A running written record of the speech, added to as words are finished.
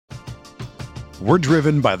We're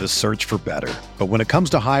driven by the search for better. But when it comes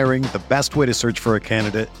to hiring, the best way to search for a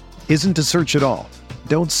candidate isn't to search at all.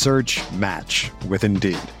 Don't search, match with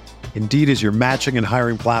Indeed. Indeed is your matching and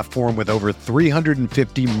hiring platform with over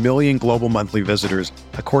 350 million global monthly visitors,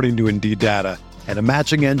 according to Indeed data, and a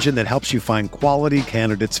matching engine that helps you find quality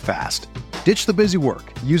candidates fast. Ditch the busy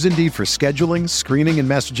work. Use Indeed for scheduling, screening, and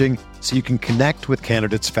messaging so you can connect with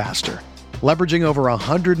candidates faster. Leveraging over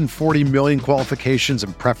 140 million qualifications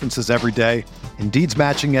and preferences every day, Indeed's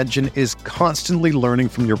matching engine is constantly learning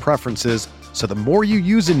from your preferences, so the more you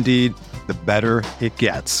use Indeed, the better it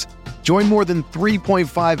gets. Join more than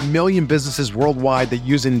 3.5 million businesses worldwide that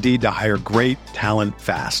use Indeed to hire great talent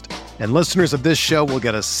fast. And listeners of this show will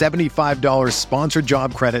get a $75 sponsored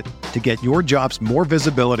job credit to get your jobs more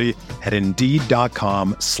visibility at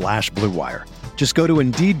Indeed.com/Blue Wire. Just go to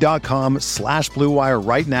Indeed.com/Blue Wire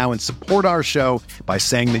right now and support our show by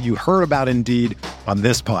saying that you heard about Indeed on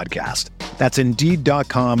this podcast. That's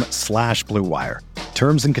Indeed.com/Blue Wire.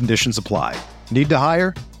 Terms and conditions apply. Need to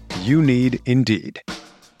hire? You need Indeed.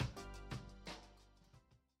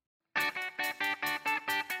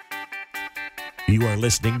 You are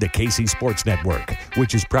listening to KC Sports Network,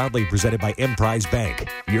 which is proudly presented by Emprise Bank,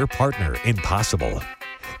 your partner in possible.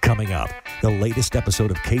 Coming up, the latest episode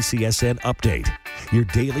of KCSN Update, your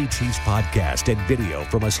daily Chiefs podcast and video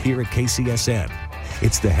from us here at KCSN.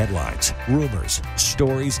 It's the headlines, rumors,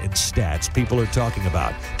 stories, and stats people are talking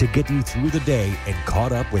about to get you through the day and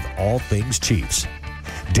caught up with all things Chiefs.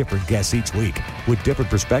 Different guests each week with different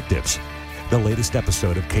perspectives. The latest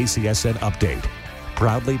episode of KCSN Update,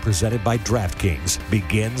 proudly presented by DraftKings,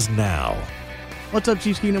 begins now. What's up,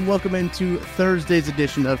 Chiefs Kingdom? Welcome into Thursday's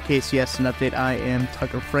edition of KCSN Update. I am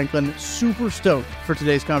Tucker Franklin. Super stoked for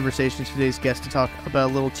today's conversation, today's guest to talk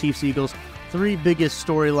about a little Chiefs-Eagles. Three biggest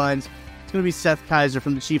storylines. It's going to be Seth Keysor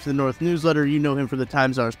from the Chief of the North newsletter. You know him from the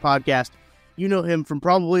Time Czars podcast. You know him from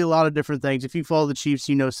probably a lot of different things. If you follow the Chiefs,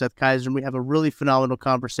 you know Seth Keysor, and we have a really phenomenal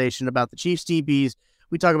conversation about the Chiefs DBs.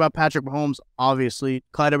 We talk about Patrick Mahomes, obviously,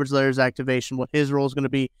 Clyde Edwards-Helaire's activation, what his role is going to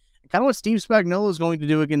be, and kind of what Steve Spagnuolo is going to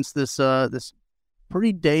do against this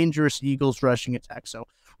pretty dangerous Eagles rushing attack. So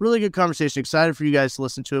really good conversation. Excited for you guys to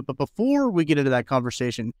listen to it. But before we get into that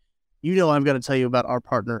conversation, you know I'm going to tell you about our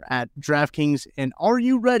partner at DraftKings. And are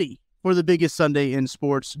you ready for the biggest Sunday in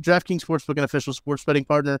sports? DraftKings Sportsbook, an official sports betting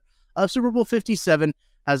partner of Super Bowl 57,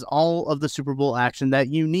 has all of the Super Bowl action that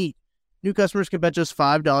you need. New customers can bet just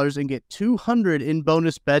 $5 and get $200 in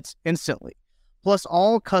bonus bets instantly. Plus,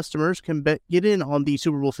 all customers can get in on the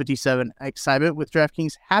Super Bowl 57 excitement with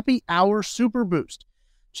DraftKings Happy Hour Super Boost.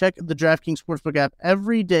 Check the DraftKings Sportsbook app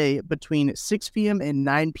every day between 6 p.m. and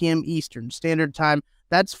 9 p.m. Eastern Standard Time.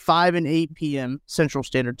 That's 5 and 8 p.m. Central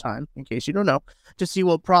Standard Time, in case you don't know, to see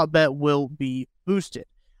what prop bet will be boosted.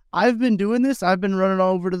 I've been doing this. I've been running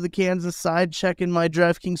over to the Kansas side, checking my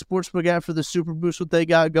DraftKings Sportsbook app for the Super Boost, what they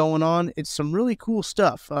got going on. It's some really cool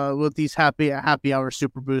stuff with these happy Hour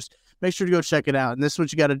Super Boost. Make sure to go check it out. And this is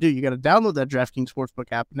what you got to do. You got to download that DraftKings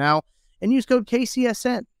Sportsbook app now and use code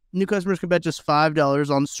KCSN. New customers can bet just $5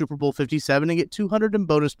 on Super Bowl 57 and get $200 in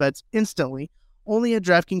bonus bets instantly, only at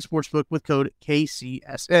DraftKings Sportsbook with code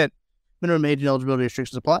KCSN. Minimum age and eligibility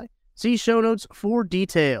restrictions apply. See show notes for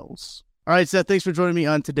details. All right, Seth, thanks for joining me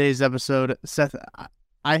on today's episode. Seth,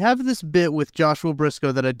 I have this bit with Joshua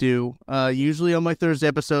Briscoe that I do. Usually on my Thursday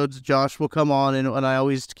episodes, Josh will come on, and I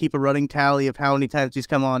always keep a running tally of how many times he's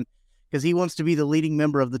come on, because he wants to be the leading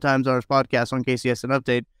member of the Time Czars podcast on KCSN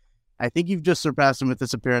Update. I think you've just surpassed him with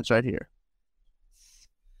this appearance right here.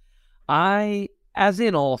 As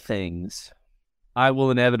in all things, I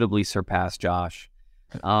will inevitably surpass Josh.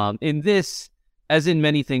 In this, as in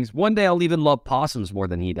many things, one day I'll even love possums more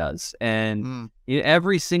than he does. And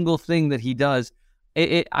every single thing that he does,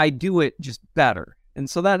 I do it just better. And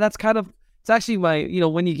so that's kind of, it's actually my,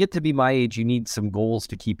 when you get to be my age, you need some goals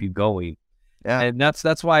to keep you going. Yeah. And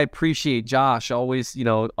that's why I appreciate Josh always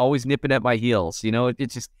nipping at my heels.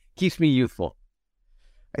 It just keeps me youthful.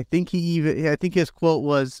 I think his quote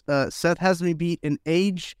was, Seth has me beat in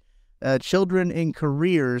age, children, and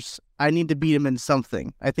careers. I need to beat him in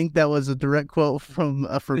something. I think that was a direct quote from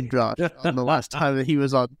Josh on the last time that he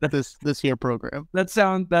was on this here program. That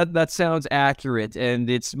sounds accurate,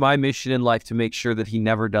 and it's my mission in life to make sure that he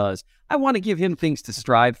never does. I want to give him things to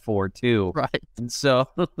strive for too. Right. And so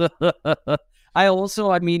I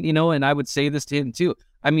also, and I would say this to him too.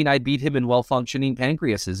 I beat him in well-functioning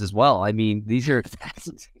pancreases as well. These are...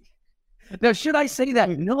 Now, should I say that?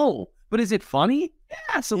 No. But is it funny?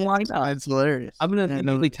 Yeah, so why not? It's hilarious. I'm going to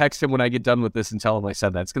immediately text him when I get done with this and tell him I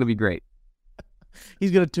said that. It's going to be great.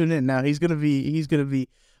 He's going to tune in now. He's going to be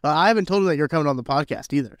I haven't told him that you're coming on the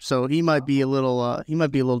podcast either, so he might be a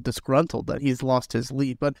little disgruntled that he's lost his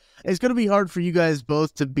lead. But it's going to be hard for you guys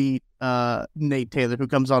both to beat Nate Taylor, who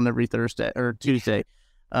comes on every Thursday or Tuesday.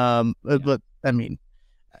 But I mean,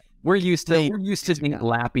 we're used to Nate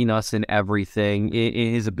lapping us in everything.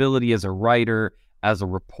 In his ability as a writer, as a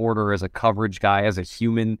reporter, as a coverage guy, as a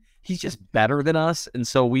human, he's just better than us, and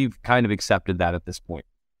so we've kind of accepted that at this point.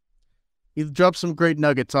 He dropped some great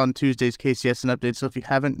nuggets on Tuesday's KCSN update, so if you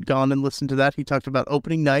haven't gone and listened to that, he talked about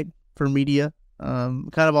opening night for media,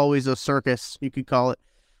 kind of always a circus, you could call it,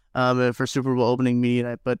 for Super Bowl opening media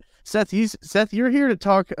night. But Seth, you're here to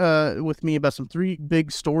talk with me about some three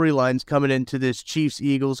big storylines coming into this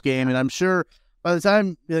Chiefs-Eagles game, and I'm sure by the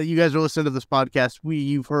time you guys are listening to this podcast,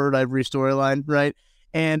 you've heard every storyline, right?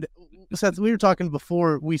 And Seth, we were talking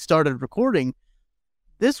before we started recording.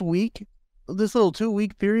 This week, this little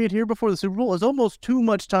 2-week period here before the Super Bowl is almost too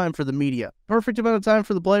much time for the media. Perfect amount of time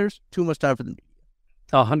for the players, too much time for the media.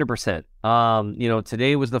 100%.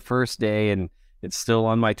 Today was the first day, and it's still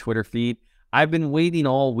on my Twitter feed. I've been waiting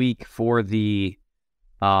all week for the,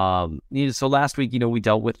 so last week, we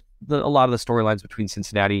dealt with a lot of the storylines between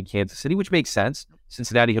Cincinnati and Kansas City, which makes sense.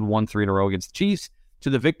 Cincinnati had won 3 in a row against the Chiefs. To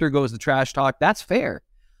the victor goes the trash talk. That's fair.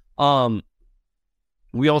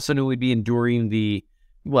 We also knew we'd be enduring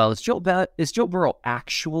is Joe Burrow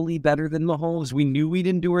actually better than Mahomes? We knew we'd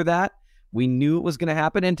endure that. We knew it was going to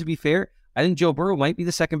happen. And to be fair, I think Joe Burrow might be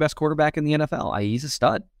the second best quarterback in the NFL. He's a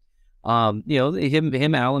stud.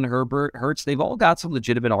 Him, Allen, Herbert, Hurts, they've all got some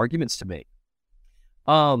legitimate arguments to make.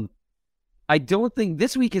 I don't think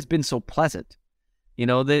this week has been so pleasant.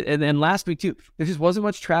 And last week too, there just wasn't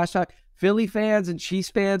much trash talk. Philly fans and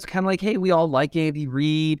Chiefs fans kind of like, hey, we all like Andy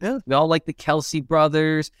Reid. Yeah. We all like the Kelsey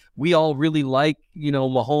brothers. We all really like,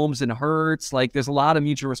 Mahomes and Hurts. Like, there's a lot of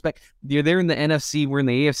mutual respect. They're in the NFC. We're in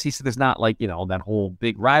the AFC, so there's not like, that whole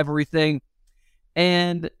big rivalry thing.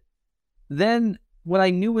 And then what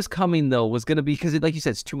I knew was coming, though, was going to be, because like you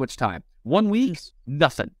said, it's too much time. 1 week,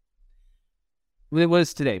 nothing. It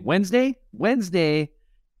was today. Wednesday,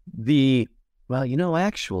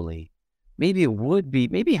 actually, maybe it would be.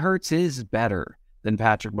 Maybe Hurts is better than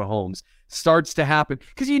Patrick Mahomes. Starts to happen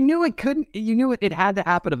because you knew it couldn't. You knew it had to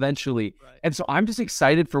happen eventually. Right. And so I'm just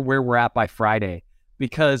excited for where we're at by Friday,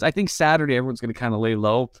 because I think Saturday everyone's going to kind of lay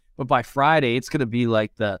low, but by Friday it's going to be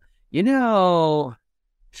like is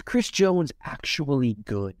Chris Jones actually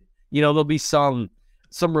good? There'll be some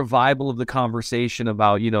revival of the conversation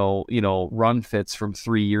about run fits from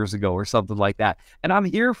 3 years ago or something like that, and I'm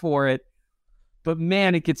here for it. But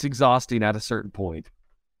man, it gets exhausting at a certain point.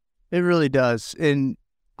 It really does. And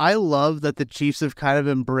I love that the Chiefs have kind of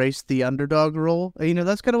embraced the underdog role.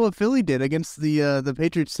 That's kind of what Philly did against the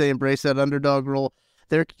Patriots. They embraced that underdog role.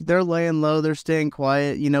 They're laying low. They're staying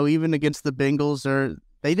quiet. Even against the Bengals,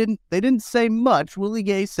 they didn't say much. Willie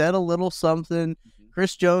Gay said a little something.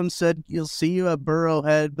 Chris Jones said, "You'll see you at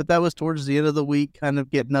Burrowhead," but that was towards the end of the week, kind of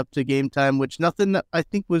getting up to game time, which nothing that I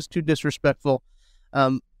think was too disrespectful.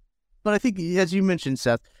 But I think, as you mentioned,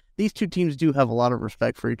 Seth, these two teams do have a lot of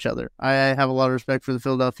respect for each other. I have a lot of respect for the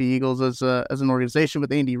Philadelphia Eagles as an organization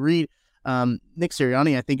with Andy Reid. Nick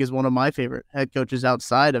Sirianni, I think, is one of my favorite head coaches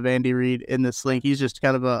outside of Andy Reid in this league. He's just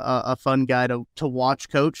kind of a fun guy to watch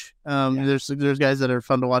coach. There's guys that are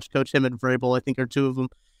fun to watch coach. Him and Vrabel, I think, are two of them.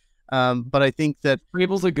 But I think that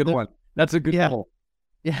Vrabel's a good one. That's a good call.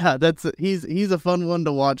 Yeah, he's a fun one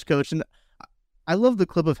to watch coach. And I love the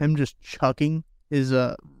clip of him just chucking his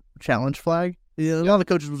challenge flag. A lot of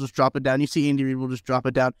coaches will just drop it down. You see Andy Reid will just drop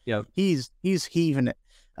it down. Yeah, he's heaving it,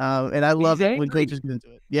 and I love it when coaches get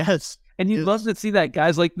into it. Yes, and you'd love to see that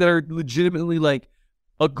guys that are legitimately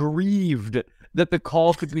aggrieved that the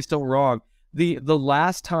call could be so wrong. The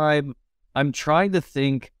last time, I'm trying to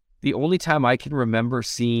think, the only time I can remember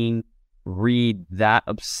seeing Reid that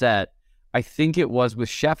upset, I think it was with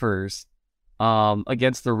Sheffers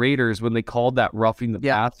against the Raiders when they called that roughing the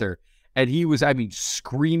passer. And he was,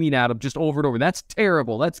 screaming at him just over and over. That's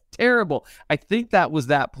terrible. That's terrible. I think that was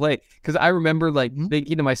that play. Because I remember,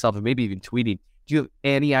 thinking to myself, and maybe even tweeting, do you have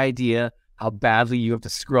any idea how badly you have to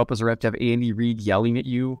screw up as a rep to have Andy Reid yelling at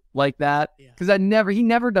you like that? Because he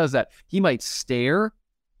never does that. He might stare,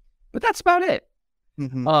 but that's about it.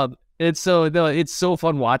 Mm-hmm. And so it's so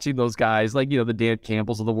fun watching those guys, the Dan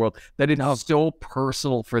Campbells of the world, that it's so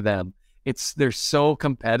personal for them. They're so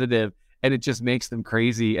competitive. And it just makes them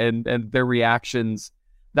crazy, and their reactions.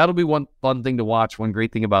 That'll be one fun thing to watch. One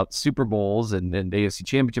great thing about Super Bowls and AFC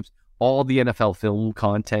championships, all the NFL film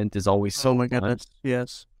content is always so fun. Goodness,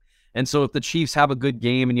 yes. And so if the Chiefs have a good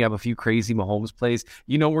game and you have a few crazy Mahomes plays,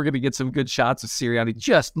 we're going to get some good shots of Sirianni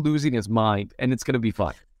just losing his mind, and it's going to be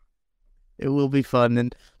fun. It will be fun.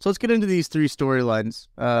 And so let's get into these three storylines,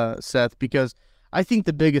 Seth, because I think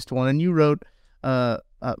the biggest one, and you wrote a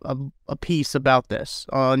piece about this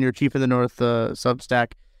on your Chief of the North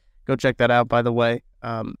Substack. Go check that out, by the way.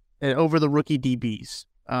 Over the rookie DBs.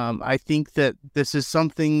 I think that this is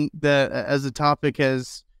something that, as a topic,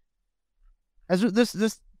 this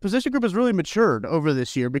position group has really matured over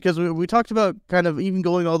this year, because we talked about kind of even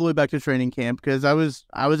going all the way back to training camp, because I was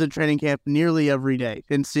at training camp nearly every day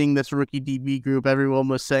and seeing this rookie DB group. Everyone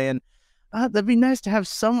was saying, that'd be nice to have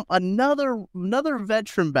another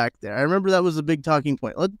veteran back there. I remember that was a big talking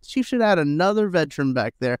point. Chiefs should add another veteran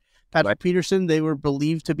back there. Patrick Peterson, they were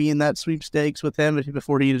believed to be in that sweepstakes with him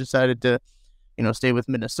before he decided to, stay with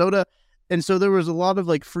Minnesota. And so there was a lot of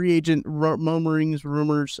like free agent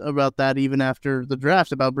rumors about that even after the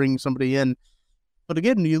draft about bringing somebody in. But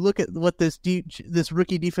again, you look at what this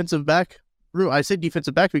rookie defensive back, I say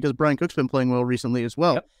defensive back because Brian Cook's been playing well recently as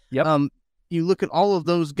well. Yep. You look at all of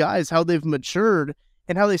those guys, how they've matured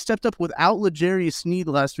and how they stepped up without L'Jarius Sneed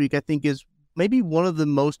last week, I think is maybe one of the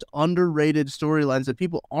most underrated storylines that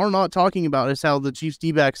people are not talking about, is how the Chiefs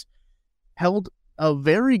D-backs held a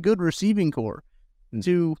very good receiving core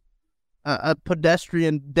to a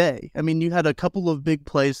pedestrian day. I mean, you had a couple of big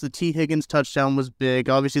plays. The T. Higgins touchdown was big.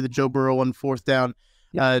 Obviously, the Joe Burrow on fourth down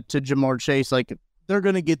to Jamar Chase. Like, they're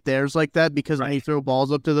going to get theirs like that, because when you throw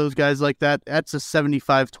balls up to those guys like that, that's a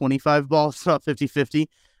 75-25 ball. It's not 50-50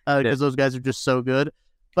 because those guys are just so good.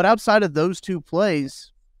 But outside of those two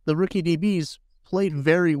plays, the rookie DBs played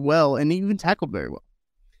very well and even tackled very well.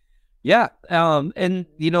 Yeah. And,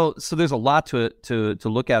 so there's a lot to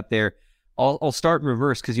look at there. I'll start in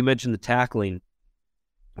reverse, because you mentioned the tackling.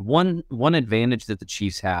 One advantage that the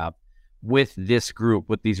Chiefs have with this group,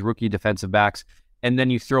 with these rookie defensive backs, and then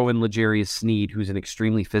you throw in L'Jarius Sneed, who's an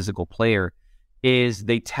extremely physical player, is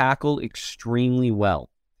they tackle extremely well.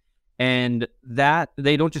 And that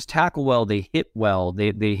they don't just tackle well, they hit well,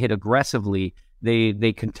 they hit aggressively,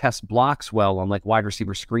 they contest blocks well on like wide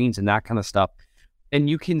receiver screens and that kind of stuff. And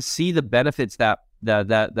you can see the benefits that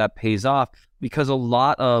pays off, because a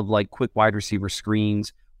lot of like quick wide receiver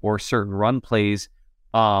screens or certain run plays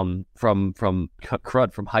from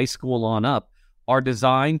high school on up are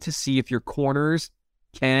designed to see if your corners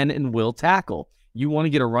can and will tackle. You want to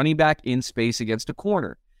get a running back in space against a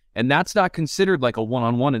corner. And that's not considered like a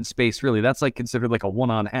one-on-one in space, really. That's like considered like a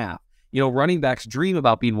one-on-half. Running backs dream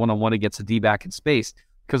about being one-on-one against a D-back in space,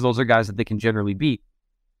 because those are guys that they can generally beat.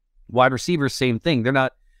 Wide receivers, same thing. They're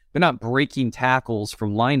not breaking tackles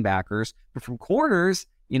from linebackers, but from corners,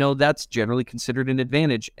 that's generally considered an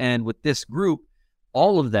advantage. And with this group,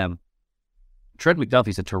 all of them, Trent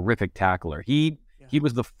McDuffie's a terrific tackler. He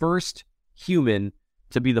was the first human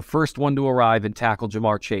to be the first one to arrive and tackle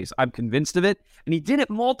Jamar Chase. I'm convinced of it, and he did it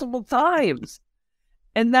multiple times,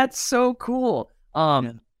 and that's so cool.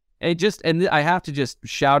 And I have to just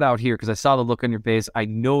shout out here, because I saw the look on your face. I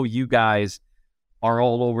know you guys are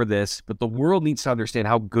all over this, but the world needs to understand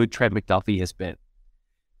how good Trent McDuffie has been.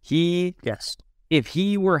 If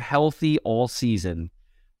he were healthy all season,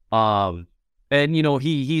 and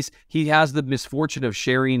he has the misfortune of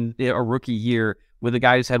sharing a rookie year with a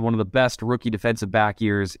guy who's had one of the best rookie defensive back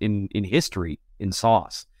years in history in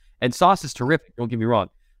Sauce. And Sauce is terrific, don't get me wrong.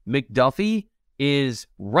 McDuffie is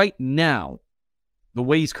right now, the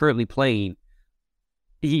way he's currently playing,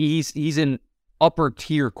 he's an upper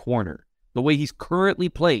tier corner. The way he's currently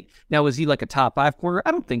played. Now, is he like a top 5 corner?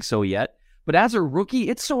 I don't think so yet. But as a rookie,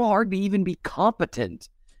 it's so hard to even be competent.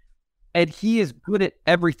 And he is good at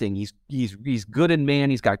everything. He's good in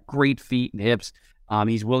man. He's got great feet and hips.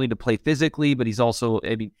 He's willing to play physically, but he's also,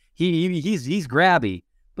 he's grabby,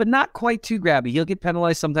 but not quite too grabby. He'll get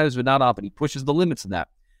penalized sometimes, but not often. He pushes the limits of that.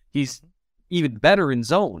 He's even better in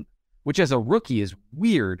zone, which as a rookie is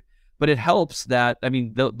weird. But it helps that,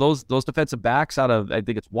 those defensive backs out of, I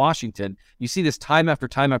think it's Washington, you see this time after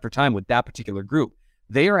time after time with that particular group.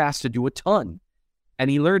 They are asked to do a ton, and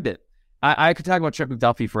he learned it. I could talk about Trent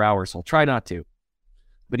McDuffie for hours, so I'll try not to.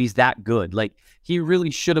 But he's that good. Like, he really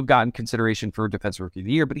should have gotten consideration for Defensive Rookie of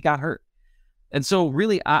the Year, but he got hurt. And so,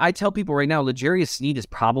 really, I tell people right now, L'Jarius Sneed is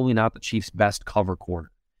probably not the Chiefs' best cover corner.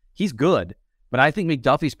 He's good, but I think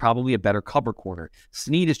McDuffie's probably a better cover corner.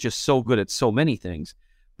 Sneed is just so good at so many things.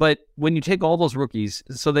 But when you take all those rookies,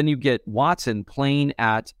 so then you get Watson playing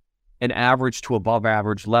at an average to above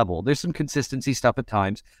average level. There's some consistency stuff at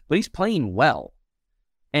times, but he's playing well.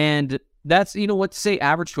 And that's, what to say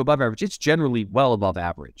average to above average. It's generally well above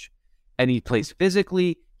average. And he plays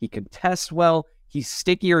physically. He contests well. He's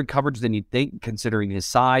stickier in coverage than you'd think, considering his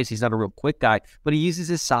size. He's not a real quick guy, but he uses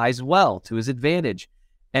his size well to his advantage.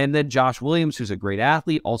 And then Josh Williams, who's a great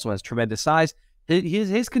athlete, also has tremendous size.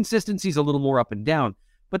 His consistency is a little more up and down.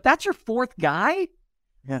 But that's your fourth guy?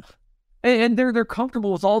 Yeah. And they're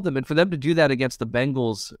comfortable with all of them. And for them to do that against the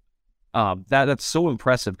Bengals, that's so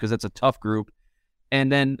impressive because it's a tough group.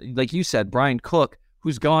 And then, like you said, Brian Cook,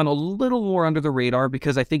 who's gone a little more under the radar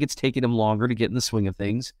because I think it's taken him longer to get in the swing of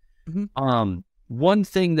things. Mm-hmm. One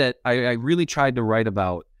thing that I really tried to write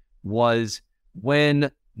about was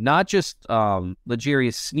when not just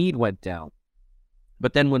L'Jarius Sneed went down,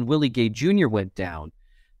 but then when Willie Gay Jr. went down,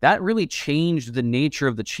 that really changed the nature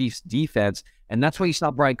of the Chiefs' defense. And that's why you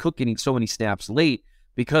saw Brian Cook getting so many snaps late,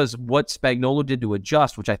 because what Spagnuolo did to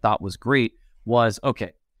adjust, which I thought was great, was,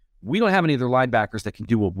 okay, we don't have any other linebackers that can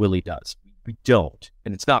do what Willie does. We don't,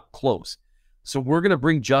 and it's not close. So we're going to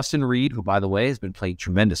bring Justin Reed, who, by the way, has been playing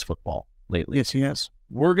tremendous football lately. Yes, he has.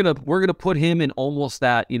 We're gonna put him in almost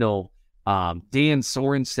that, Dan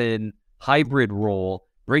Sorensen hybrid role,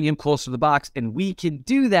 bring him closer to the box, and we can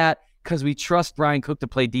do that because we trust Brian Cook to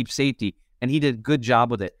play deep safety, and he did a good job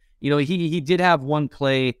with it. He did have one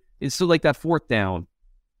play. It's still like that fourth down.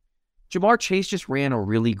 Jamar Chase just ran a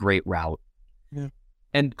really great route. Yeah.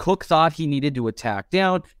 And Cook thought he needed to attack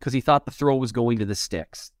down because he thought the throw was going to the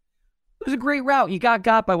sticks. It was a great route. He got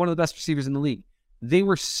by one of the best receivers in the league. They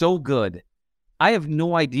were so good. I have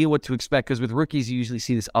no idea what to expect because with rookies, you usually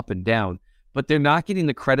see this up and down, but they're not getting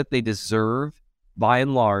the credit they deserve by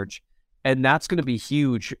and large. And that's going to be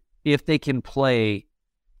huge if they can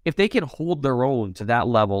hold their own to that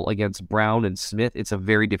level against Brown and Smith. It's a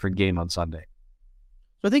very different game on Sunday.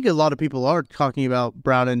 So I think a lot of people are talking about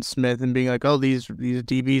Brown and Smith and being like, oh, these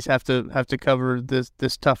DBs have to cover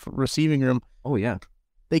this tough receiving room. Oh, yeah.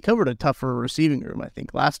 They covered a tougher receiving room, I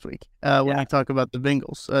think, last week when I talk about the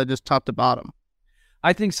Bengals, just top to bottom.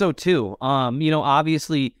 I think so, too.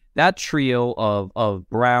 Obviously, that trio of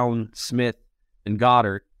Brown, Smith, and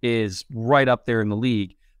Goddard is right up there in the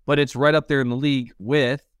league. But it's right up there in the league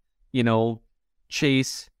with,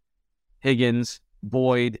 Chase, Higgins,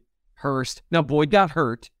 Boyd, Hurst. Now, Boyd got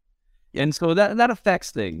hurt, and so that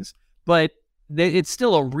affects things. But it's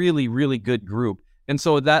still a really, really good group. And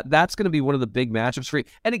so that's going to be one of the big matchups for you.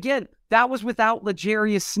 And again, that was without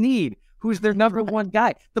L'Jarius Sneed, who's their number one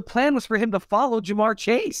guy. The plan was for him to follow Jamar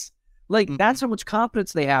Chase. That's how much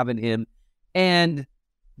confidence they have in him. And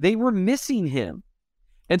they were missing him.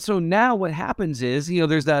 And so now what happens is,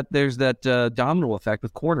 there's that domino effect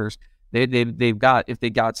with corners. They've got, if they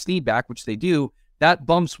got Sneed back, which they do, that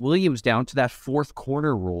bumps Williams down to that fourth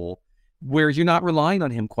corner role where you're not relying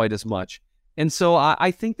on him quite as much. And so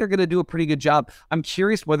I think they're going to do a pretty good job. I'm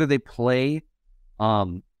curious whether they play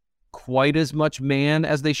quite as much man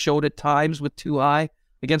as they showed at times with 2 high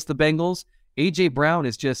against the Bengals. A.J. Brown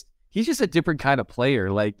he's just a different kind of player.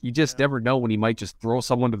 You just never know when he might just throw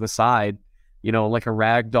someone to the side, like a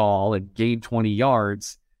rag doll and gain 20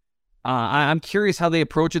 yards. I'm curious how they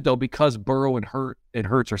approach it, though, because Burrow and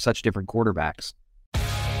Hurts are such different quarterbacks.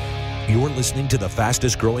 You're listening to the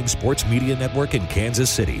fastest growing sports media network in Kansas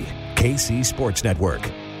City, KC Sports Network.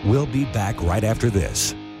 We'll be back right after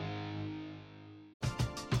this.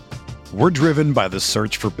 We're driven by the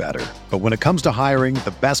search for better. But when it comes to hiring,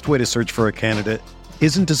 the best way to search for a candidate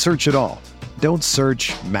isn't to search at all. Don't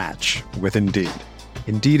search, match with Indeed.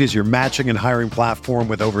 Indeed is your matching and hiring platform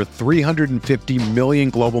with over 350 million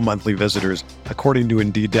global monthly visitors, according to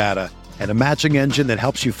Indeed data, and a matching engine that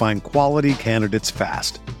helps you find quality candidates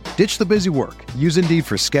fast. Ditch the busy work. Use Indeed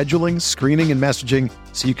for scheduling, screening, and messaging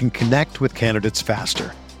so you can connect with candidates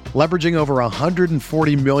faster. Leveraging over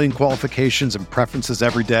 140 million qualifications and preferences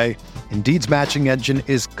every day, Indeed's matching engine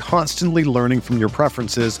is constantly learning from your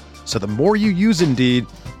preferences, so the more you use Indeed,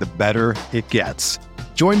 the better it gets.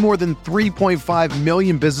 Join more than 3.5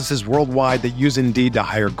 million businesses worldwide that use Indeed to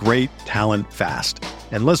hire great talent fast.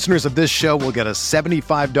 And listeners of this show will get a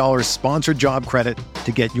 $75 sponsored job credit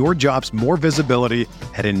to get your jobs more visibility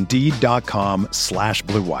at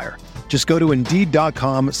Indeed.com/Blue Wire. Just go to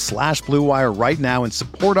Indeed.com/Blue Wire right now and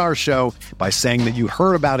support our show by saying that you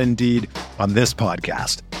heard about Indeed on this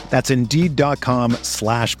podcast. That's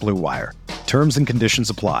Indeed.com/Blue Wire. Terms and conditions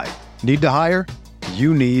apply. Need to hire?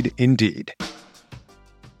 You need Indeed.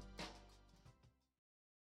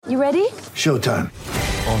 You ready? Showtime.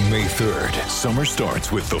 On May 3rd, summer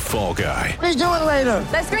starts with The Fall Guy. Let's do it later.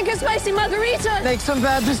 Let's drink a spicy margarita. Make some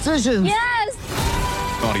bad decisions. Yes.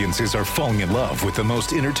 Audiences are falling in love with the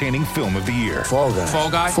most entertaining film of the year. Fall Guy.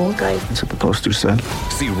 Fall Guy? Fall Guy. That's what the poster said.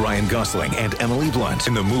 See Ryan Gosling and Emily Blunt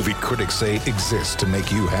in the movie critics say exists to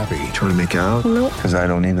make you happy. Trying to make it out? Nope. Because I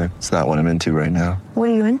don't either. It's not what I'm into right now.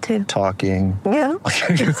 What are you into? Talking. Yeah.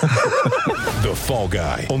 The Fall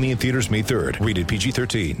Guy. Only in theaters May 3rd. Rated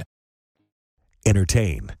PG-13.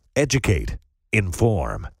 Entertain, educate,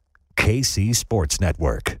 inform. KC Sports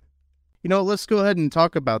Network. Let's go ahead and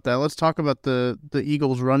talk about that. Let's talk about the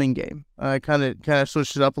Eagles running game. I kind of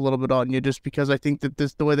switched it up a little bit on you just because I think that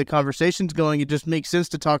the way the conversation's going, it just makes sense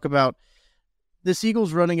to talk about this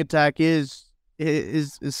Eagles running attack is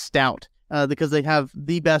stout because they have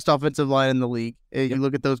the best offensive line in the league. You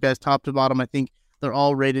look at those guys top to bottom, I think they're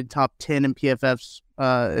all rated top 10 in PFF's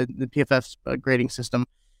grading system,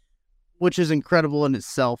 which is incredible in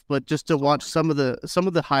itself. But just to watch some of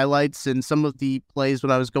the highlights and some of the plays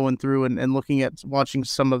when I was going through and looking at watching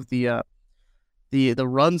some of the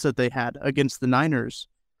runs that they had against the Niners,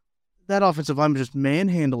 that offensive line was just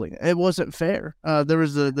manhandling. It wasn't fair. There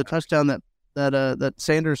was the touchdown that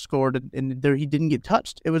Sanders scored, and he didn't get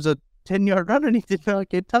touched. It was a 10-yard run, and he did not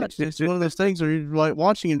get touched. It's one of those things where you're like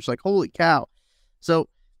watching and just like, holy cow. So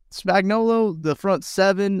Spagnuolo, the front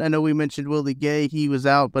seven, I know we mentioned Willie Gay, he was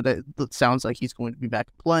out, but it sounds like he's going to be back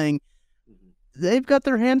playing. They've got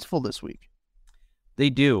their hands full this week.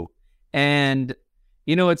 They do. And,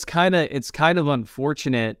 it's kind of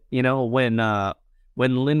unfortunate, when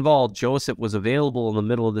Linval Joseph was available in the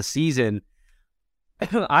middle of the season,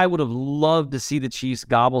 I would have loved to see the Chiefs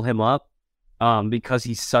gobble him up because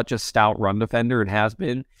he's such a stout run defender and has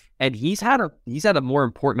been. And he's had a more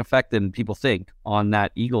important effect than people think on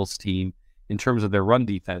that Eagles team in terms of their run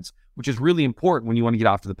defense, which is really important when you want to get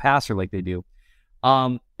after the passer like they do.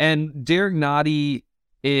 And Derek Nottie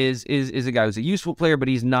is a guy who's a useful player, but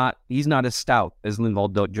he's not as stout as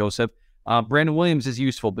Linval Joseph. Brandon Williams is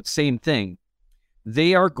useful, but same thing.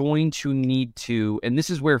 They are going to need to, and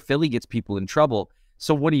this is where Philly gets people in trouble.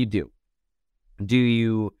 So what do? Do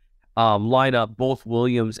you line up both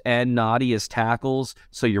Williams and Nottie as tackles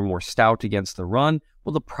so you're more stout against the run?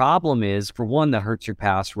 Well, the problem is, for one, that hurts your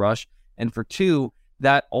pass rush. And for two,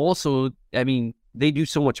 that also, they do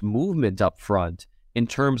so much movement up front in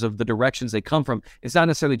terms of the directions they come from. It's not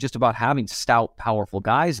necessarily just about having stout, powerful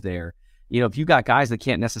guys there. If you got guys that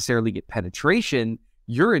can't necessarily get penetration,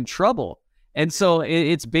 you're in trouble. And so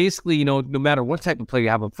it's basically, no matter what type of player you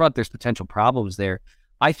have up front, there's potential problems there.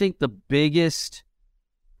 I think the biggest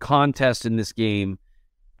contest in this game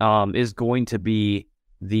is going to be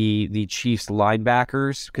the Chiefs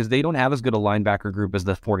linebackers, because they don't have as good a linebacker group as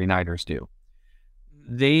the 49ers do.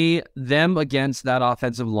 Them against that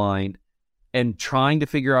offensive line and trying to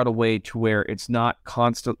figure out a way to where it's not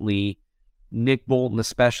constantly Nick Bolton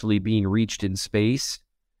especially being reached in space,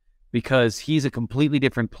 because he's a completely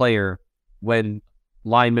different player when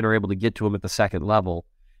linemen are able to get to him at the second level,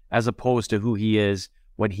 as opposed to who he is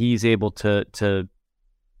when he's able to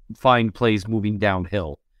find plays moving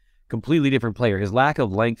downhill. Completely different player. His lack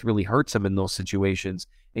of length really hurts him in those situations.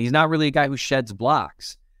 And he's not really a guy who sheds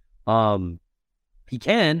blocks. He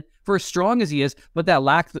can, for as strong as he is, but that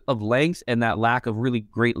lack of length and that lack of really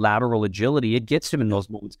great lateral agility, it gets him in those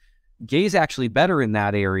moments. Gay's actually better in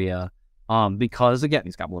that area because, again,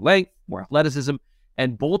 he's got more length, more athleticism.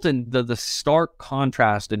 And Bolton, the stark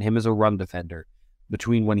contrast in him as a run defender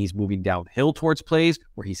between when he's moving downhill towards plays,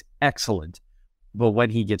 where he's excellent, but when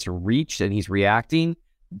he gets reached and he's reacting,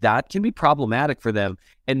 that can be problematic for them.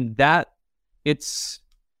 And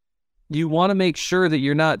you want to make sure that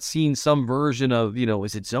you're not seeing some version of,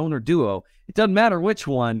 is it zone or duo? It doesn't matter which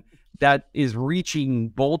one, that is reaching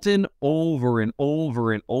Bolton over and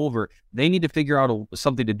over and over. They need to figure out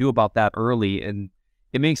something to do about that early. And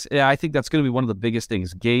I think that's going to be one of the biggest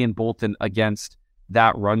things, Gay and Bolton against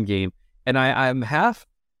that run game. And I'm half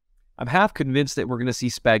convinced that we're going to see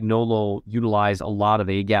Spagnuolo utilize a lot of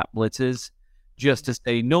A-gap blitzes just to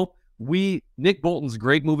say, nope, Nick Bolton's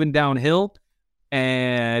great moving downhill,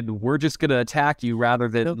 and we're just going to attack you rather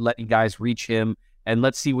than letting guys reach him, and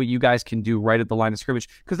let's see what you guys can do right at the line of scrimmage.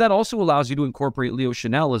 Because that also allows you to incorporate Leo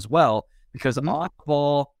Chanel as well, because on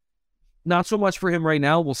ball, not so much for him right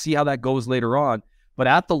now. We'll see how that goes later on. But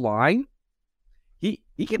at the line, he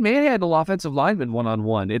can manhandle offensive linemen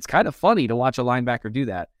one-on-one. It's kind of funny to watch a linebacker do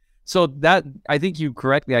that. So that, I think you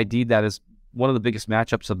correctly ID'd that as one of the biggest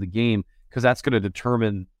matchups of the game, because that's going to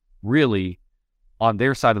determine really on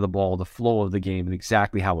their side of the ball the flow of the game and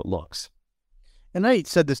exactly how it looks. And I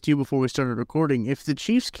said this to you before we started recording. If the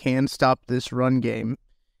Chiefs can stop this run game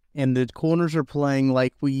and the corners are playing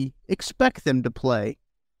like we expect them to play,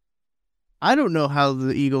 I don't know how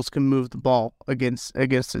the Eagles can move the ball against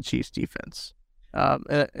the Chiefs defense.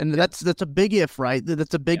 And that's a big if, right?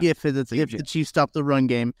 That's a big if the Chiefs stop the run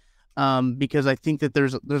game, because I think that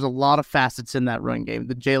there's a lot of facets in that run game.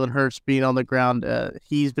 The Jalen Hurts being on the ground,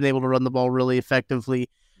 he's been able to run the ball really effectively.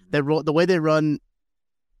 The way they run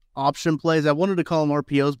option plays, I wanted to call them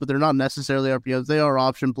RPOs, but they're not necessarily RPOs. They are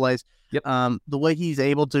option plays. Yep. The way he's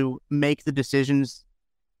able to make the decisions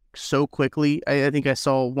so quickly. I think I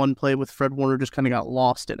saw one play with Fred Warner just kind of got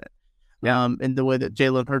lost in it. Yeah. And the way that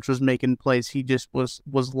Jalen Hurts was making plays, he just was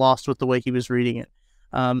lost with the way he was reading it.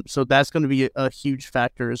 So that's going to be a huge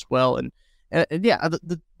factor as well. And yeah,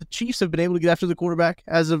 the Chiefs have been able to get after the quarterback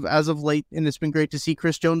as of late, and it's been great to see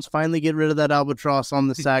Chris Jones finally get rid of that albatross on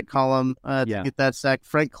the sack column to get that sack.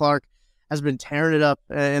 Frank Clark has been tearing it up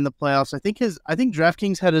in the playoffs. I think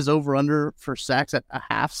DraftKings had his over/under for sacks at a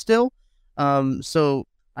half still. So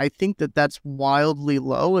I think that's wildly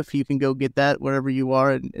low. If you can go get that wherever you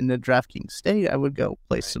are in the DraftKings state, I would go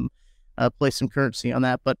play some currency on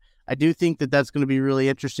that. But I do think that's going to be really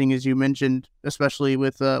interesting, as you mentioned, especially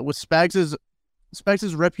with Spags'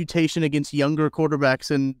 reputation against younger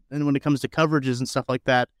quarterbacks and when it comes to coverages and stuff like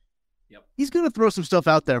that. Yep. He's going to throw some stuff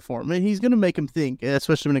out there for him, and he's going to make him think,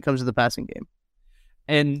 especially when it comes to the passing game.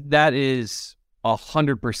 And that is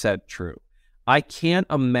 100% true. I can't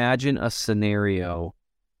imagine a scenario.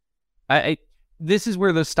 This is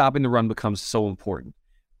where the stopping the run becomes so important.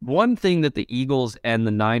 One thing that the Eagles and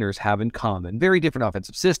the Niners have in common, very different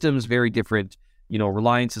offensive systems, very different,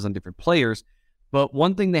 reliances on different players. But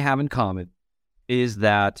one thing they have in common is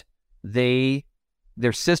that their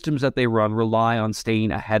systems that they run rely on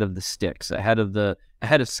staying ahead of the sticks, ahead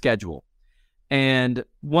of schedule. And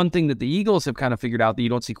one thing that the Eagles have kind of figured out that you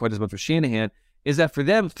don't see quite as much with Shanahan is that for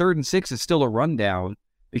them, 3rd and 6 is still a rundown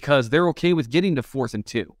because they're okay with getting to 4th and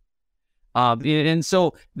 2. And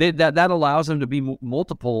so that allows them to be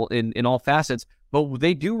multiple in all facets, but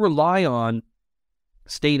they do rely on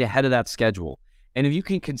staying ahead of that schedule. And if you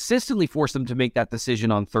can consistently force them to make that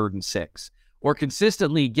decision on 3rd and 6, or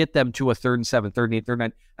consistently get them to a 3rd and 7, 3rd and 8, 3rd and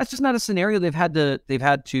 9, that's just not a scenario they've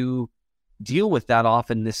had to deal with that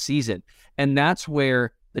often this season. And that's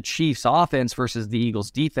where the Chiefs' offense versus the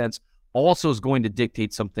Eagles' defense also is going to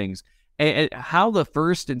dictate some things. And how the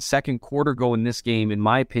first and second quarter go in this game, in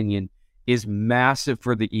my opinion, is massive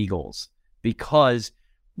for the Eagles, because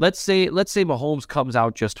let's say Mahomes comes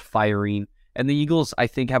out just firing, and the Eagles, I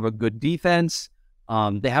think, have a good defense.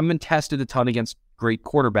 They haven't been tested a ton against great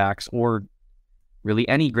quarterbacks, or really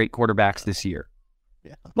any great quarterbacks this year.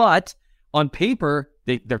 Yeah. But on paper,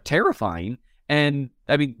 they're terrifying, and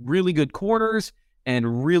I mean, really good corners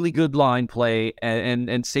and really good line play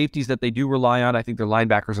and safeties that they do rely on. I think their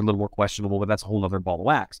linebackers are a little more questionable, but that's a whole other ball of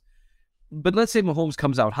wax. But let's say Mahomes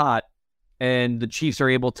comes out hot, and the Chiefs are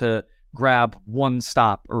able to grab one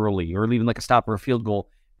stop early, or even like a stop or a field goal,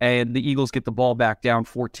 and the Eagles get the ball back down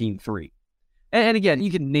 14-3. And again, you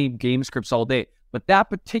can name game scripts all day, but that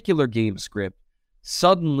particular game script,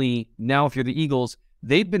 suddenly, now if you're the Eagles,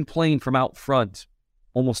 they've been playing from out front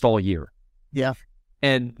almost all year. Yeah.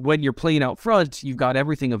 And when you're playing out front, you've got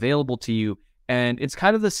everything available to you, and it's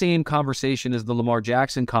kind of the same conversation as the Lamar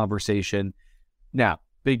Jackson conversation. Now,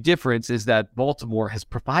 big difference is that Baltimore has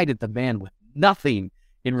provided the man with nothing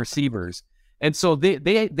in receivers. And so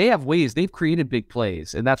they have ways. They've created big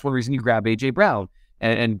plays. And that's one reason you grab A.J. Brown.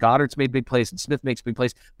 And Goddard's made big plays, and Smith makes big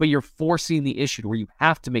plays. But you're forcing the issue where you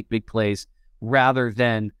have to make big plays rather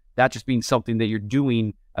than that just being something that you're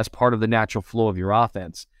doing as part of the natural flow of your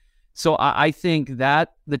offense. So I think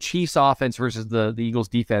that the Chiefs' offense versus the Eagles'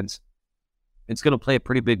 defense, it's going to play a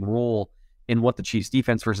pretty big role in what the Chiefs'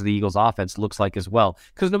 defense versus the Eagles' offense looks like as well.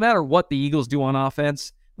 Because no matter what the Eagles do on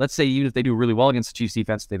offense, let's say even if they do really well against the Chiefs'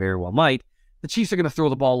 defense, they very well might, the Chiefs are going to throw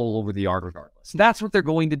the ball all over the yard regardless. That's what they're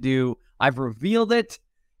going to do. I've revealed it.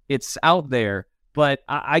 It's out there. But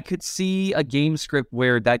I could see a game script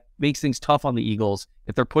where that makes things tough on the Eagles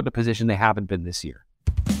if they're put in a position they haven't been this year.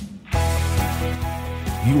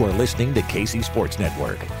 You are listening to KC Sports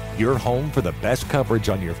Network, your home for the best coverage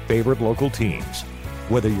on your favorite local teams.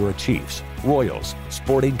 Whether you're a Chiefs, Royals,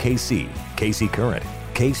 Sporting KC, KC Current,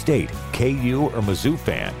 K-State, KU, or Mizzou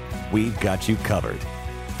fan, we've got you covered.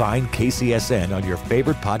 Find KCSN on your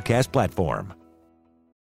favorite podcast platform.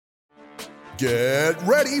 Get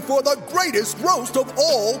ready for the greatest roast of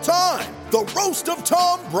all time, the Roast of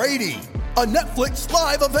Tom Brady, a Netflix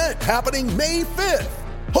live event happening May 5th.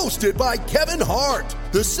 Hosted by Kevin Hart,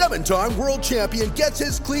 the 7-time world champion gets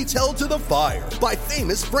his cleats held to the fire by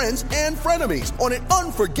famous friends and frenemies on an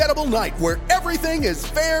unforgettable night where everything is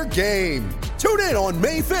fair game. Tune in on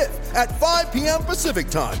May 5th at 5 p.m. Pacific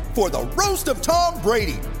time for the Roast of Tom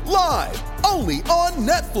Brady, live only on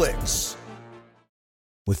Netflix.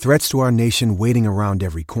 With threats to our nation waiting around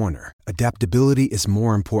every corner, adaptability is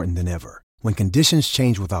more important than ever. When conditions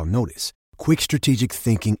change without notice, quick strategic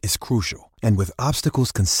thinking is crucial. And with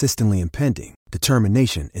obstacles consistently impending,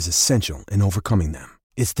 determination is essential in overcoming them.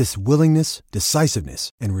 It's this willingness, decisiveness,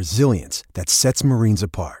 and resilience that sets Marines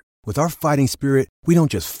apart. With our fighting spirit, we don't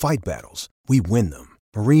just fight battles, we win them.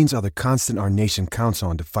 Marines are the constant our nation counts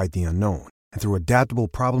on to fight the unknown. And through adaptable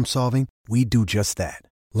problem solving, we do just that.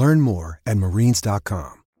 Learn more at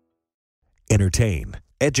marines.com. Entertain,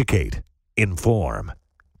 educate, inform.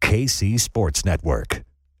 KC Sports Network.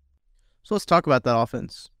 So let's talk about that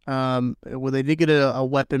offense. Well, they did get a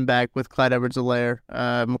weapon back with Clyde Edwards-Helaire.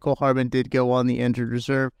 Mecole Hardman did go on the injured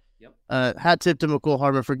reserve. Yep. Hat tip to Mecole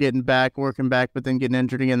Hardman for getting back, working back, but then getting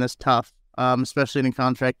injured again. That's tough, especially in a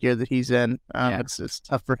contract year that he's in. It's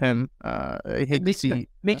tough for him. I hate to see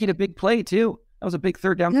making a big play too. That was a big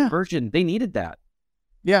third down conversion. They needed that.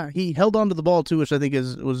 Yeah, he held on to the ball too, which I think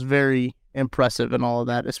was very impressive and all of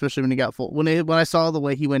that, especially when he got full. When I saw the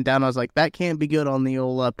way he went down, I was like, that can't be good on the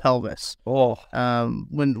old pelvis. Oh,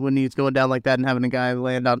 when he's going down like that and having a guy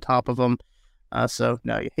land on top of him. So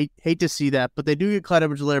no, you hate to see that, but they do get Clyde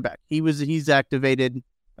Edwards-Helaire back. He's activated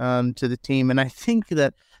to the team, and I think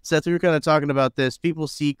that Seth, we were kind of talking about this. People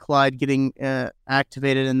see Clyde getting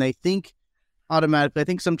activated, and they think automatically. I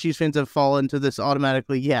think some Chiefs fans have fallen to this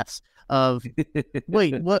automatically. Yes. Of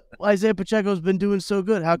wait, what Isaiah Pacheco's been doing so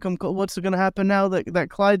good? How come? What's going to happen now that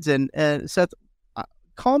Clyde's in? And Seth,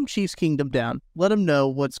 calm Chiefs Kingdom down. Let them know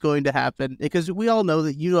what's going to happen, because we all know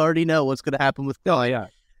that you already know what's going to happen with Clyde. Oh yeah,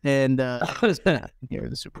 and here in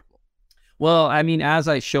the Super Bowl. Well, I mean, as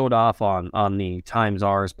I showed off on the Times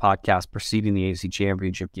R's podcast preceding the AFC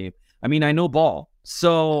Championship game, I mean, I know ball,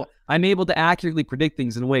 so I'm able to accurately predict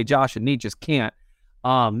things in a way Josh and Nate just can't.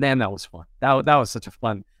 Man, that was fun. That was such a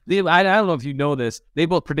fun. I don't know if you know this. They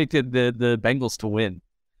both predicted the Bengals to win.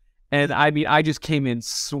 And I mean, I just came in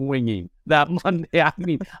swinging that Monday. I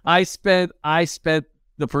mean, I spent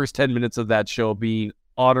the first 10 minutes of that show being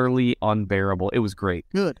utterly unbearable. It was great.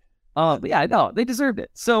 Good. Yeah, no, they deserved it.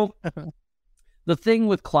 So the thing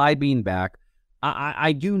with Clyde being back,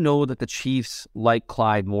 I do know that the Chiefs like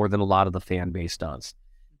Clyde more than a lot of the fan base does.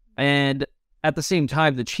 And at the same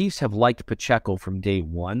time, the Chiefs have liked Pacheco from day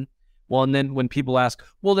one. Well, and then when people ask,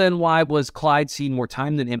 well, then why was Clyde seeing more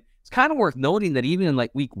time than him? It's kind of worth noting that even in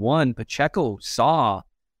like week one, Pacheco saw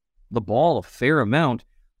the ball a fair amount.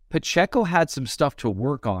 Pacheco had some stuff to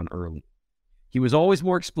work on early. He was always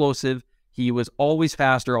more explosive. He was always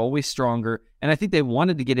faster, always stronger. And I think they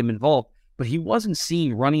wanted to get him involved, but he wasn't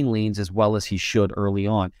seeing running lanes as well as he should early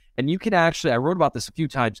on. And you can actually, I wrote about this a few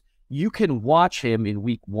times, you can watch him in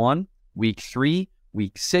week 1, week 3,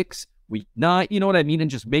 week 6, week 9, you know what I mean?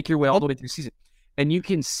 And just make your way all the way through the season. And you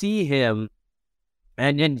can see him,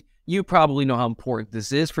 and you probably know how important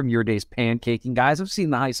this is from your days pancaking. Guys, I've seen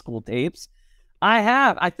the high school tapes. I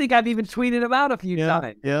have. I think I've even tweeted them out a few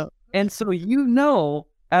times. Yeah. And so you know,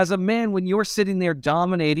 as a man, when you're sitting there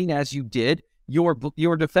dominating, as you did,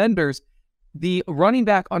 your defenders, the running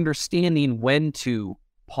back understanding when to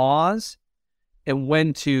pause and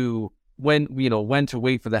when to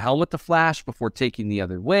wait for the helmet to flash before taking the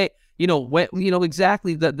other way.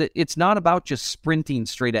 Exactly that it's not about just sprinting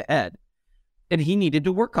straight ahead. And he needed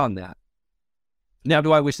to work on that. Now,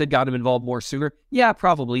 do I wish they'd got him involved more sooner? Yeah,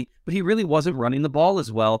 probably. But he really wasn't running the ball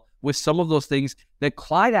as well with some of those things that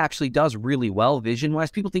Clyde actually does really well vision-wise.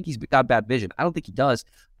 People think he's got bad vision. I don't think he does.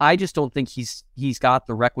 I just don't think he's got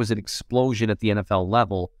the requisite explosion at the NFL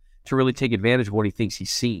level to really take advantage of what he thinks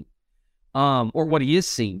he's seen. Or what he is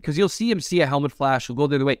seeing, because you'll see him see a helmet flash, he'll go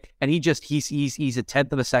the other way, and he's a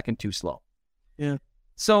tenth of a second too slow. Yeah.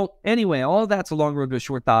 So anyway, all of that's a long road to a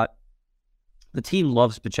short thought. The team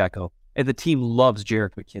loves Pacheco, and the team loves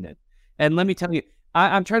Jerick McKinnon. And let me tell you,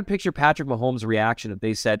 I'm trying to picture Patrick Mahomes' reaction if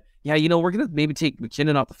they said, yeah, we're going to maybe take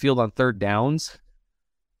McKinnon off the field on third downs.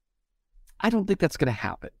 I don't think that's going to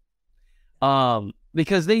happen.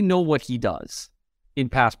 Because they know what he does in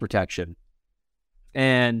pass protection.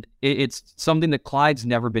 And it's something that Clyde's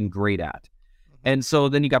never been great at. And so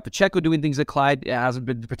then you got Pacheco doing things that Clyde hasn't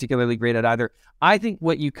been particularly great at either. I think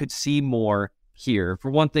what you could see more here, for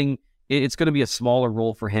one thing, it's going to be a smaller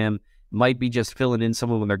role for him. Might be just filling in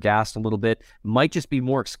someone when they're gassed a little bit. Might just be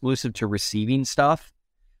more exclusive to receiving stuff,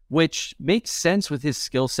 which makes sense with his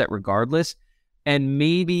skill set regardless. And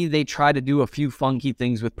maybe they try to do a few funky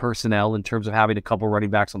things with personnel in terms of having a couple running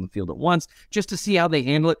backs on the field at once, just to see how they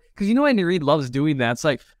handle it. Because Andy Reid loves doing that. It's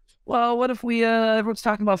like, well, what if we, everyone's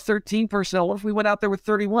talking about 13 personnel. What if we went out there with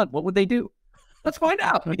 31? What would they do? Let's find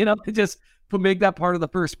out. Just make that part of the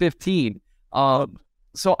first 15.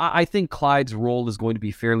 So I think Clyde's role is going to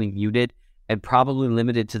be fairly muted and probably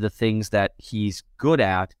limited to the things that he's good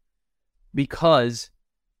at, because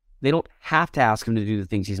they don't have to ask him to do the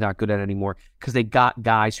things he's not good at anymore, because they got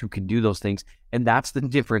guys who can do those things. And that's the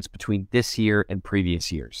difference between this year and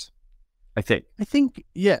previous years, I think.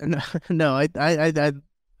 It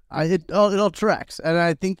all tracks. And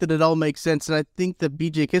I think that it all makes sense. And I think that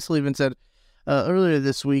BJ Kissel even said, earlier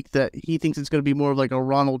this week that he thinks it's going to be more of like a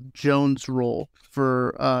Ronald Jones role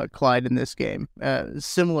for Clyde in this game,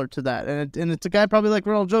 similar to that. And it's a guy probably like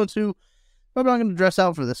Ronald Jones who probably not going to dress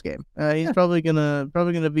out for this game. He's probably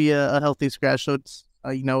gonna be a healthy scratch. So it's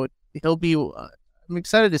he'll be. I'm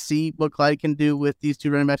excited to see what Clyde can do with these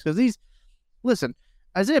two running backs because listen,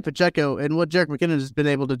 Isaiah Pacheco and what Jerick McKinnon has been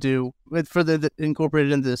able to do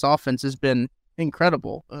incorporated into this offense has been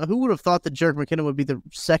incredible. Who would have thought that Jerick McKinnon would be the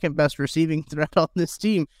second best receiving threat on this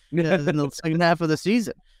team in the second half of the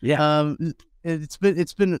season? Yeah,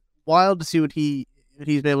 it's been wild to see what he's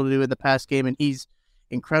been able to do in the pass game, and he's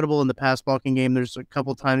incredible in the pass blocking game. There's a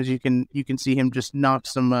couple times you can see him just knock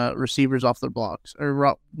some receivers off their blocks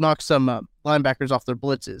or knock some linebackers off their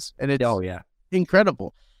blitzes, and it's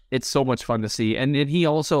incredible. It's so much fun to see, and he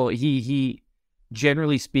also he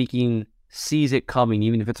generally speaking sees it coming,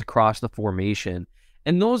 even if it's across the formation.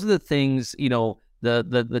 And those are the things,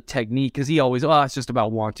 the technique, because he always, it's just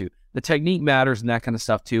about want to. The technique matters and that kind of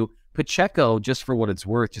stuff too. Pacheco, just for what it's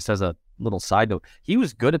worth, just as a little side note, he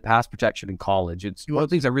was good at pass protection in college. It's one of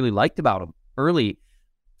the things I really liked about him early.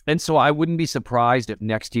 And so I wouldn't be surprised if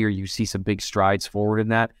next year you see some big strides forward in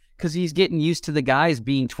that, because he's getting used to the guys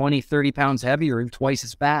being 20, 30 pounds heavier and twice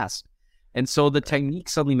as fast. And so the technique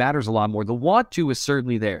suddenly matters a lot more. The want to is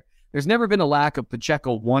certainly there. There's never been a lack of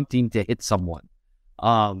Pacheco wanting to hit someone.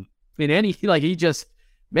 In any,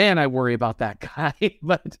 I worry about that guy.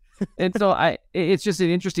 It's just an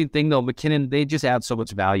interesting thing though. McKinnon, they just add so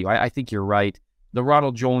much value. I think you're right. The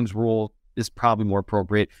Ronald Jones rule is probably more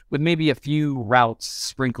appropriate with maybe a few routes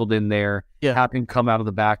sprinkled in there. Yeah. Have him come out of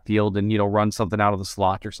the backfield and, run something out of the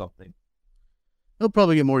slot or something. He'll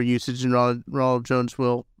probably get more usage than Ronald Jones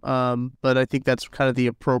will. But I think that's kind of the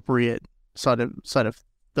appropriate side of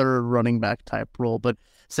third running back type role. But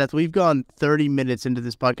Seth, we've gone 30 minutes into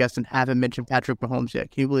this podcast and haven't mentioned Patrick Mahomes yet.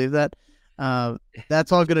 Can you believe that?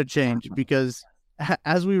 That's all going to change because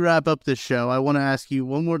as we wrap up this show, I want to ask you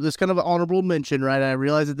one more, this kind of an honorable mention, right? I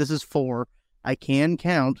realize that this is 4. I can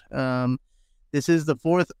count. This is the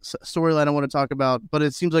 4th storyline I want to talk about, but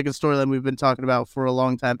it seems like a storyline we've been talking about for a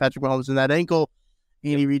long time. Patrick Mahomes and that ankle.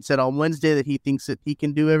 Andy Reid said on Wednesday that he thinks that he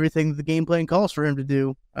can do everything that the game plan calls for him to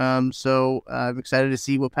do. So I'm excited to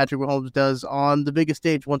see what Patrick Mahomes does on the biggest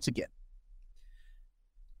stage once again.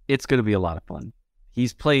 It's going to be a lot of fun.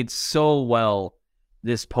 He's played so well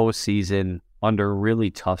this postseason under really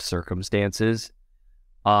tough circumstances.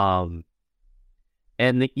 And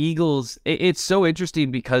the Eagles, it's so interesting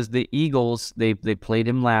because the Eagles, they played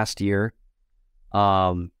him last year.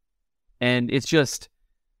 And it's just,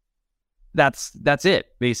 that's it,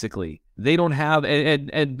 basically. They don't have,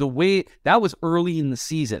 and the way, that was early in the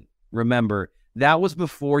season, remember. That was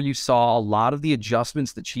before you saw a lot of the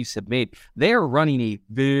adjustments the Chiefs have made. They are running a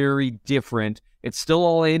very different, it's still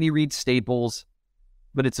all Andy Reid staples,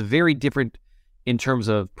 but it's very different in terms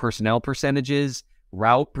of personnel percentages,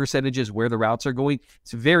 route percentages, where the routes are going.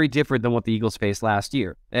 It's very different than what the Eagles faced last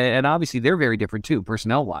year. And obviously they're very different too,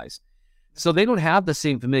 personnel-wise. So they don't have the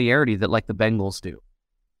same familiarity that like the Bengals do.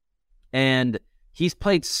 And he's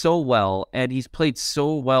played so well, and he's played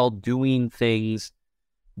so well doing things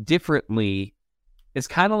differently. It's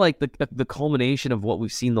kind of like the culmination of what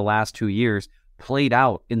we've seen the last 2 years played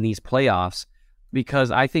out in these playoffs,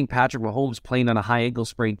 because I think Patrick Mahomes playing on a high ankle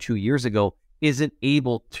sprain 2 years ago isn't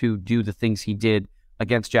able to do the things he did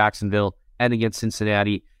against Jacksonville and against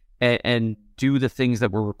Cincinnati and do the things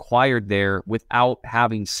that were required there without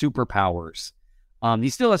having superpowers. He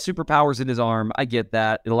still has superpowers in his arm. I get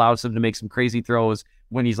that. It allows him to make some crazy throws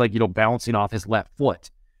when he's bouncing off his left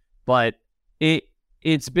foot. But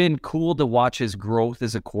it's been cool to watch his growth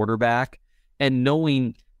as a quarterback, and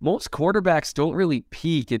knowing most quarterbacks don't really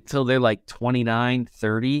peak until they're 29,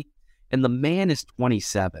 30, and the man is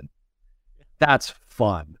 27. That's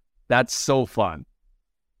fun. That's so fun.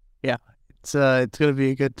 Yeah, it's going to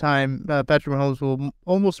be a good time. Patrick Mahomes will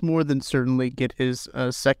almost more than certainly get his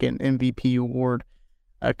second MVP award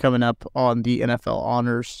coming up on the NFL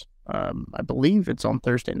Honors. I believe it's on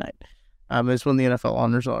Thursday night. Is when the NFL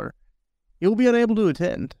Honors are. He'll be unable to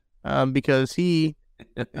attend because he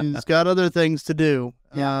has got other things to do.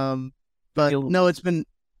 Yeah. But no, it's been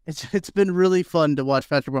really fun to watch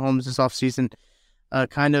Patrick Mahomes this offseason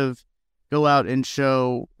kind of go out and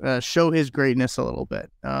show his greatness a little bit.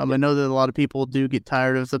 I know that a lot of people do get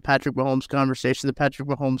tired of the Patrick Mahomes conversation, the Patrick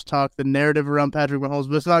Mahomes talk, the narrative around Patrick Mahomes,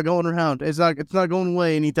 but it's not going around. It's not going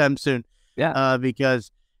away anytime soon. Yeah. Because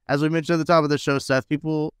as we mentioned at the top of the show, Seth,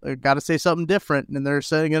 people got to say something different, and they're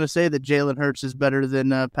going to say that Jalen Hurts is better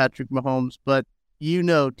than Patrick Mahomes. But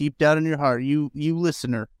deep down in your heart, you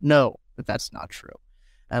listener, know that that's not true.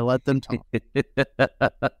 And let them talk.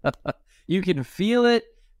 You can feel it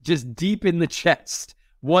just deep in the chest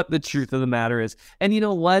what the truth of the matter is. And you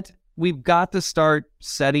know what? We've got to start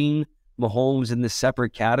setting Mahomes in this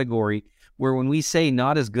separate category where when we say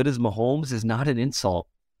not as good as Mahomes is not an insult.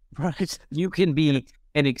 Right. You can be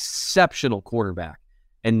an exceptional quarterback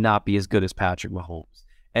and not be as good as Patrick Mahomes.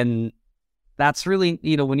 And that's really,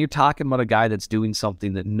 when you're talking about a guy that's doing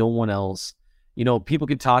something that no one else, people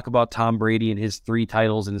can talk about Tom Brady and his 3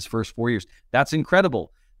 titles in his first 4 years. That's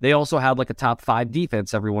incredible. They also had like a top 5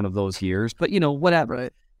 defense every one of those years, but whatever,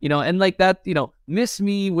 right. And like that, miss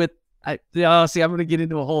me with, I'm going to get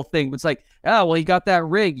into a whole thing, but it's like, he got that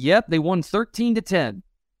rig. Yep. They won 13-10.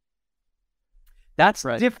 That's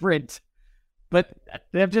right. Different, but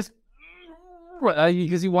they've just,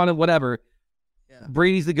 because he wanted whatever. Yeah.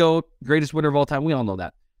 Brady's the GOAT, greatest winner of all time. We all know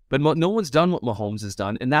that, but no one's done what Mahomes has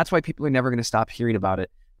done. And that's why people are never going to stop hearing about it,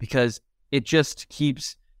 because it just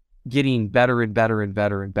keeps getting better and better and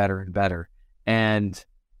better and better and better. And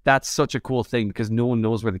that's such a cool thing because no one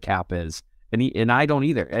knows where the cap is. And I don't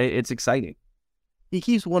either. It's exciting. He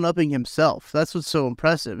keeps one-upping himself. That's what's so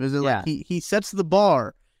impressive. Is it like he sets the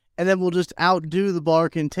bar and then we'll just outdo the bar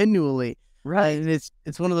continually. Right. And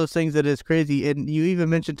it's one of those things that is crazy. And you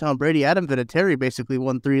even mentioned Tom Brady. Adam Vinatieri basically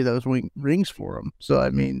won 3 of those rings for him. So,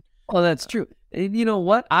 I mean. Well, that's true. And you know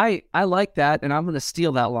what? I like that, and I'm going to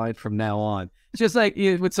steal that line from now on. It's just like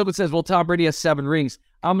when someone says, well, Tom Brady has 7 rings,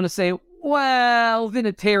 I'm going to say, well,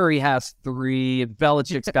 Vinatieri has 3, and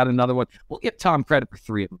Belichick's got another one. We'll give Tom credit for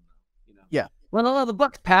 3 of them. Yeah. Well, the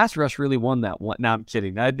Bucs pass rush really won that one. No, I'm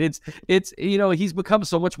kidding. It's he's become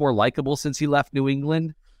so much more likable since he left New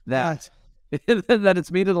England that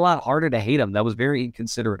it's made it a lot harder to hate him. That was very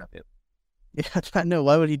inconsiderate of him. Yeah, I know.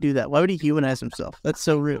 Why would he do that? Why would he humanize himself? That's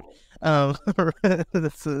so rude.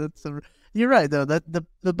 You're right, though. That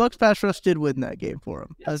the Bucs pass rush did win that game for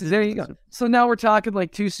him. Yes, there you go. So now we're talking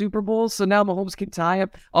like 2 Super Bowls. So now Mahomes can tie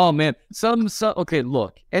him. Oh man, okay.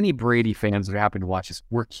 Look, any Brady fans that happen to watch this,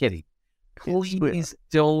 we're kidding. Please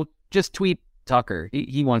don't just tweet Tucker.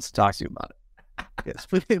 He wants to talk to you about it. Yes,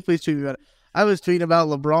 please tweet me about it. I was tweeting about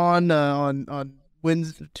LeBron on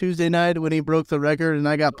Tuesday night when he broke the record, and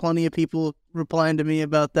I got plenty of people replying to me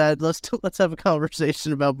about that. Let's have a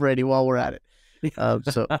conversation about Brady while we're at it.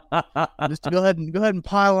 So just go ahead and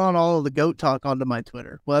pile on all of the GOAT talk onto my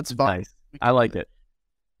Twitter. Well, that's fine. Nice. I like it.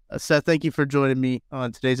 Seth, thank you for joining me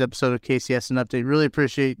on today's episode of KCSN Update. Really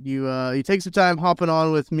appreciate you taking some time hopping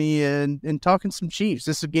on with me and talking some Chiefs.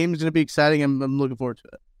 This game is going to be exciting. I'm looking forward to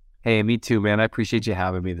it. Hey, me too, man. I appreciate you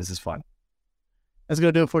having me. This is fun. That's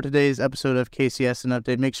going to do it for today's episode of KCSN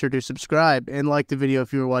Update. Make sure to subscribe and like the video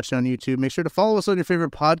if you were watching on YouTube. Make sure to follow us on your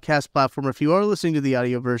favorite podcast platform. If you are listening to the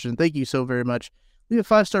audio version, thank you so very much. Leave a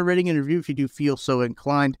 5-star rating and review if you do feel so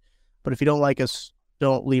inclined. But if you don't like us,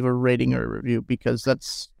 don't leave a rating or a review, because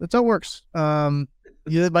that's how it works. By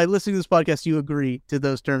listening to this podcast, you agree to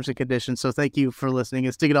those terms and conditions. So thank you for listening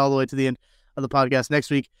and sticking all the way to the end of the podcast. Next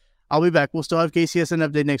week, I'll be back. We'll still have KCSN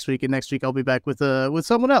Update next week, and next week I'll be back with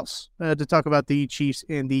someone else to talk about the Chiefs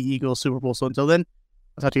and the Eagles Super Bowl. So until then,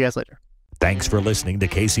 I'll talk to you guys later. Thanks for listening to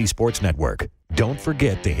KC Sports Network. Don't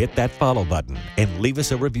forget to hit that follow button and leave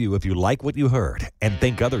us a review if you like what you heard and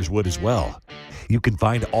think others would as well. You can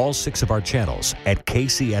find all 6 of our channels at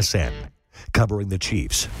KCSN, covering the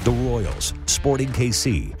Chiefs, the Royals, Sporting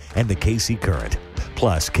KC, and the KC Current,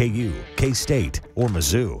 plus KU, K-State, or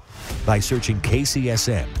Mizzou by searching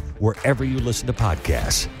KCSN wherever you listen to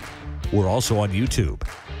podcasts. We're also on YouTube.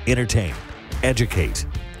 Entertain, educate,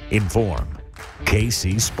 inform.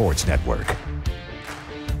 KC Sports Network.